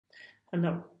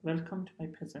Hello, welcome to my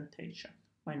presentation.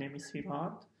 My name is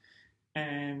Hirad,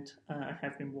 and I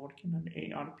have been working on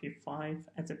ARP5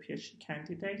 as a PhD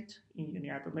candidate in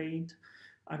Adelaide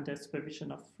under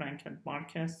supervision of Frank and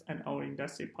Markus, and our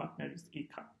industry partner is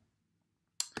Econ.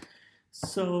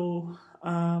 So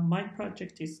my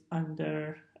project is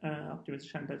under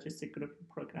Optimization Logistic Grouping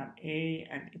Program A,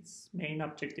 and its main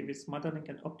objective is modeling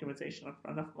and optimization of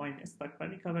run-of-mine stockpile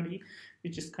recovery,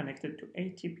 which is connected to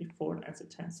ATP4 as a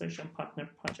translation partner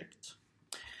project.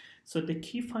 So the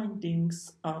key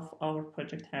findings of our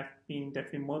project have been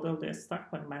that we modeled the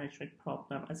stockpile management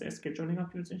problem as a scheduling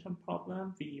optimization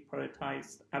problem. We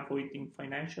prioritized avoiding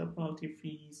financial penalty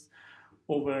fees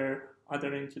over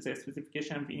other end-user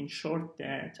specification. We ensured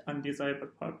that undesirable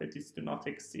properties do not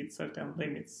exceed certain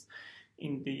limits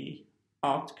in the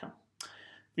outcome.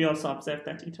 We also observed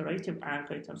that iterative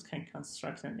algorithms can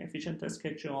construct an efficient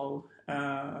schedule,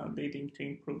 leading to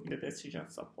improving the decision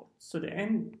support. So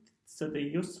the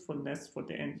usefulness for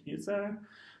the end user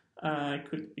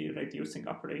could be reducing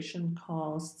operation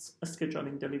costs,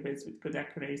 scheduling deliveries with good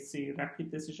accuracy,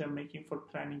 rapid decision making for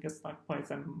planning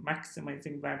stockpiles, and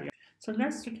maximizing value. So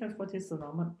let's look at what is the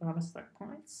raw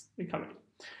stockpiles recovery.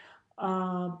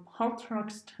 How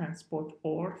trucks transport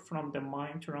ore from the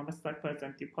mine to raw stockpiles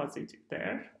and deposit it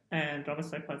there. And raw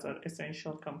stockpiles are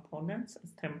essential components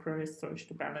as temporary storage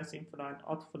to balance inflow and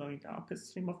outflow in the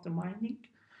upstream of the mining.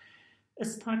 A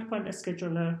stockpile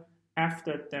scheduler,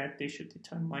 after that, they should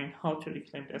determine how to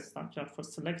reclaim the stockpile for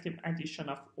selective addition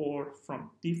of ore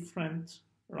from different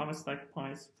raw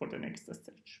stockpiles for the next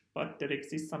stage. But there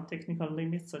exist some technical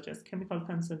limits such as chemical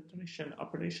concentration,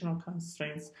 operational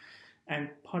constraints, and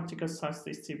particle size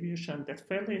distribution that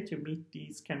failure to meet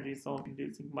these can result in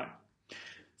losing money.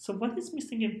 So what is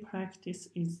missing in practice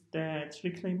is that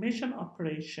reclamation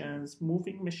operations,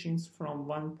 moving machines from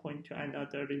one point to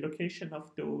another, relocation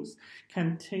of those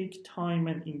can take time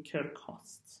and incur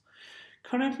costs.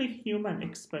 Currently, human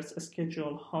experts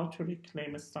schedule how to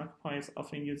reclaim stockpiles,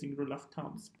 often using rule of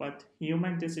thumbs, but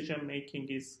human decision making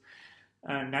is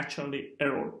naturally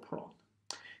error prone.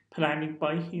 Planning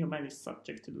by human is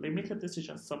subject to limited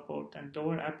decision support and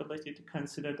lower ability to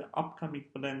consider the upcoming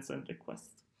blends and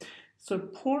requests. So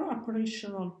poor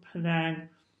operational plan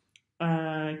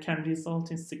can result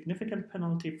in significant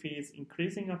penalty fees,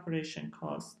 increasing operation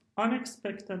costs,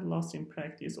 unexpected loss in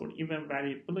practice, or even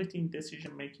variability in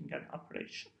decision-making and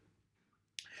operation.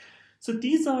 So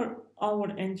these are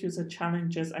our end-user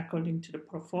challenges according to the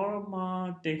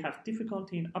proforma. They have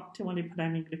difficulty in optimally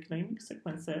planning reclaiming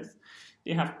sequences.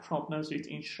 They have problems with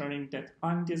ensuring that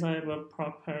undesirable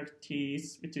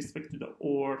properties with respect to the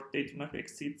ore, they do not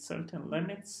exceed certain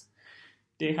limits.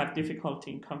 They have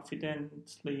difficulty in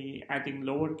confidently adding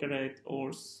lower grade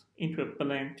ores into a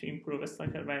blend to improve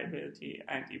stockpile variability,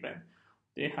 and even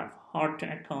they have hard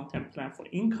to account and plan for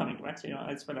incoming material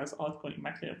as well as outgoing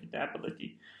material with the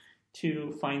ability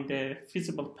to find a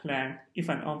feasible plan if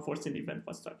an unforeseen event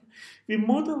was to occur. We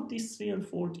modeled this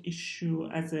real-world issue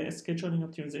as a scheduling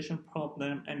optimization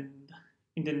problem, and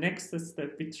in the next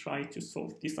step, we try to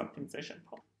solve this optimization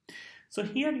problem. So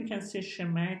here you can see a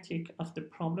schematic of the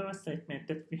problem statement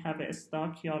that we have a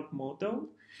stockyard model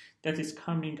that is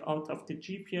coming out of the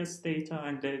GPS data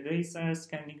and the laser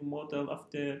scanning model of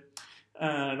the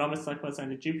raw stockpiles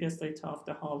and the GPS data of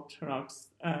the haul trucks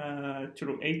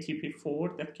through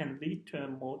ATP4 that can lead to a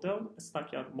model, a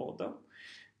stockyard model,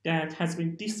 that has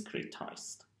been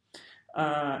discretized.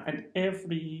 And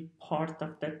every part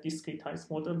of that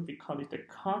discretized model, we call it a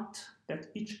cut, that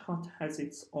each cut has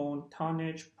its own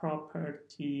tonnage,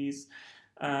 properties,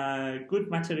 good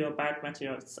material, bad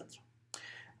material, etc.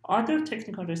 Other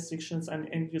technical restrictions and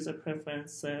end-user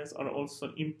preferences are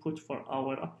also input for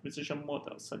our optimization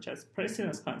model, such as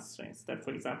precedence constraints, that,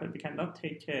 for example, we cannot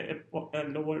take a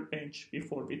lower bench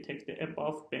before we take the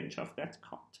above bench of that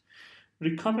cut.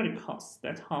 Recovery costs,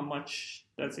 that how much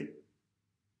does it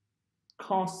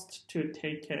cost to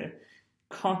take a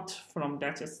cut from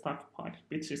that stockpile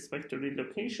with respect to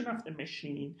relocation of the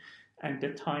machine and the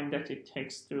time that it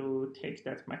takes to take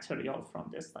that material from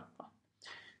the stockpile.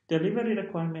 Delivery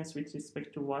requirements with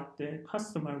respect to what the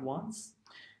customer wants,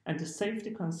 and the safety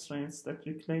constraints that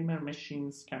reclaimer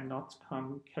machines cannot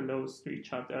come close to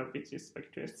each other with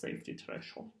respect to a safety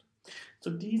threshold.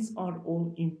 So these are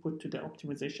all input to the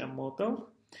optimization model.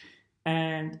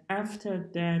 And after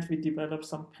that, we develop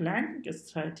some planning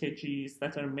strategies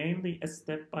that are mainly a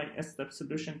step-by-step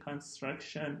solution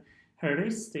construction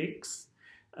heuristics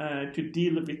to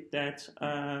deal with that,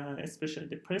 especially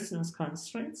the precedence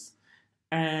constraints.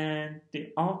 And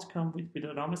the outcome would be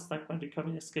the raw stockpile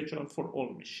recovery schedule for all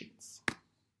machines.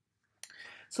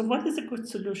 So what is a good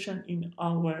solution in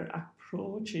our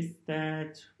approach is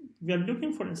that we are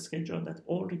looking for a schedule that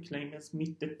all reclaimers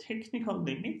meet the technical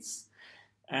limits,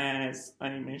 as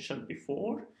I mentioned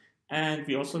before, and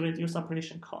we also reduce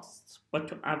operation costs. But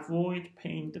to avoid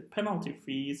paying the penalty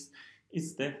fees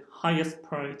is the highest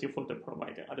priority for the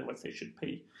provider, otherwise they should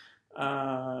pay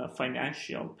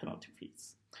financial penalty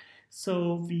fees.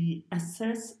 So we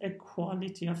assess a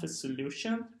quality of a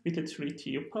solution with a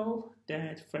 3-tuple.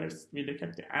 That first we look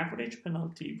at the average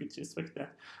penalty with respect to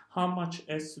how much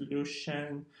a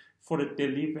solution for a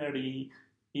delivery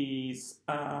is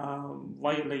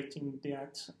violating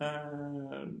that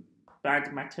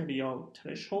bad material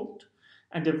threshold.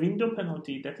 And the window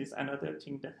penalty, that is another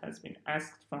thing that has been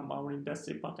asked from our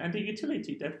industry partner, and the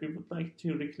utility that we would like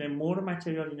to reclaim more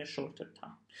material in a shorter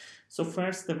time. So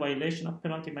first, the violation of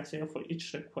penalty material for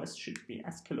each request should be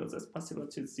as close as possible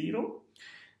to 0.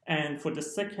 And for the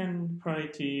second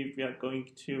priority, we are going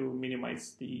to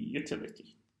minimize the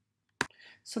utility.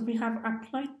 So we have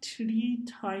applied 3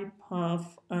 types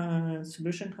of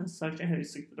solution construction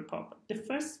heuristic to the problem. The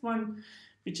first one,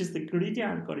 which is the greedy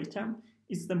algorithm,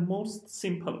 is the most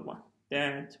simple one,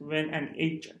 that when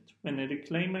a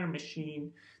reclaimer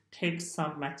machine takes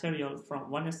some material from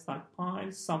one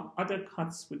stockpile, some other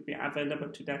cuts would be available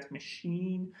to that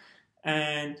machine,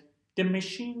 and the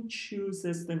machine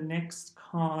chooses the next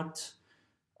cut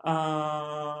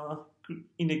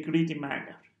in a greedy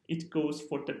manner. It goes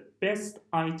for the best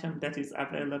item that is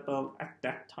available at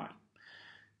that time.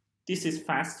 This is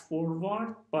fast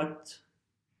forward, but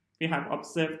we have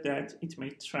observed that it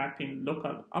may trap in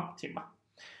local optima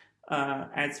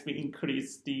as we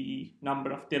increase the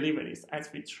number of deliveries,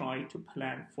 as we try to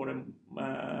plan for a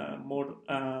more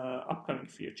upcoming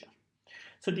future.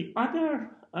 So the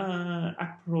other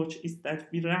approach is that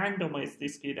we randomize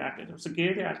this greedy algorithm. So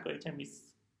greedy algorithm is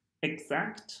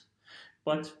exact,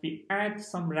 but we add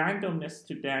some randomness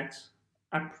to that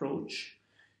approach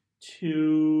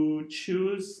to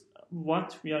choose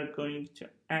what we are going to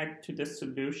add to the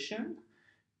solution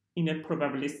in a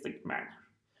probabilistic manner.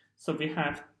 So we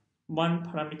have one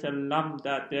parameter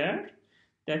lambda there,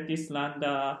 that this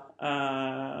lambda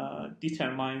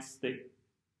determines the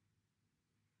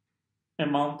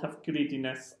amount of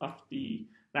greediness of the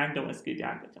randomized greedy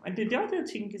algorithm. And the other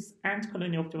thing is ant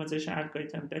colony optimization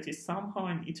algorithm, that is somehow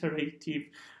an iterative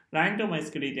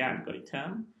randomized greedy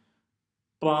algorithm,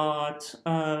 but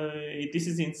this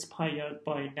is inspired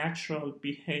by natural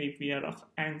behavior of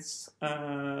ants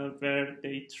where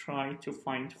they try to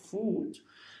find food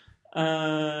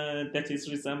that is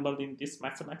resembled in this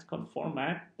mathematical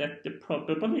format, that the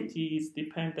probability is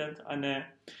dependent on a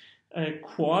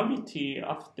quality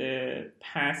of the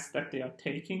paths that they are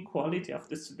taking, quality of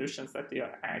the solutions that they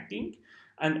are adding,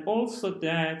 and also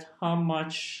that how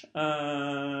much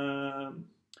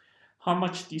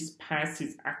this path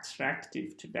is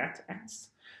attractive to that ants.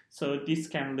 So this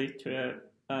can lead to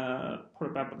a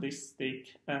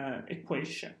probabilistic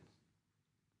equation.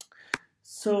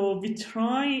 So we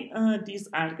try these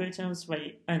algorithms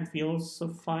and we also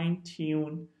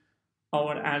fine-tune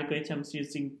our algorithms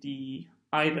using the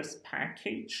IRIS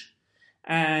package.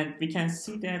 And we can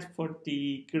see that for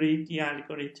the greedy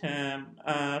algorithm,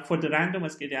 for the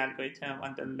randomized greedy algorithm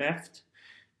on the left,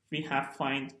 we have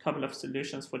found a couple of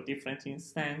solutions for different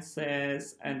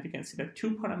instances, and we can see that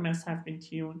 2 parameters have been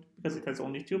tuned because it has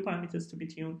only 2 parameters to be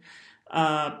tuned,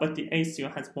 but the ACO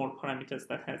has more parameters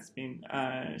that has been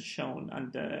shown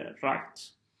on the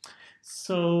right.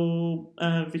 So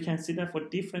we can see that for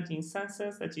different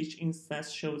instances, that each instance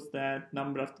shows that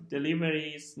number of the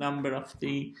deliveries, number of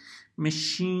the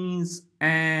machines,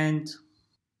 and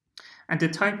the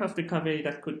type of recovery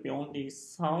that could be only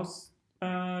south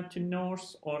to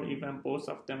north, or even both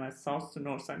of them as south to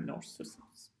north and north to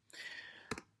south.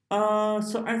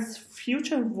 So as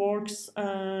future works,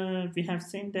 we have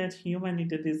seen that human in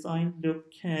the design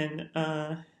loop can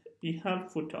be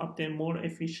helpful to obtain more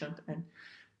efficient and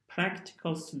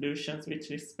practical solutions with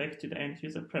respect to the end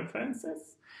user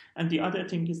preferences. And the other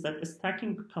thing is that a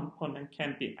stacking component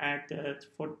can be added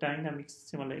for dynamic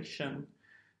simulation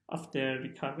of the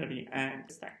recovery and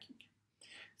stacking.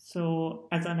 So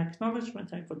as an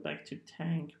acknowledgement, I would like to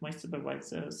thank my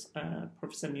supervisors,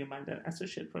 Professor Neumann and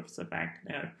Associate Professor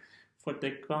Wagner, for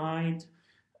the guide,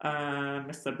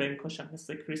 Mr. Benkosh and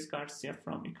Mr. Chris Garcia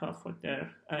from ICA for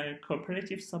their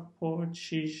cooperative support,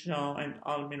 Shija and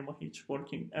Almin Mohich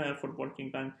for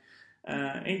working on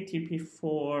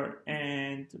ATP4,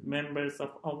 and members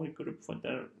of our group for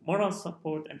their moral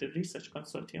support, and the research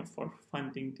consortium for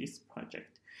funding this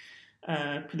project.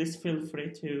 Please feel free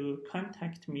to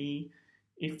contact me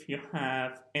if you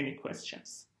have any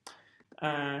questions.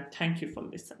 Thank you for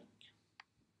listening.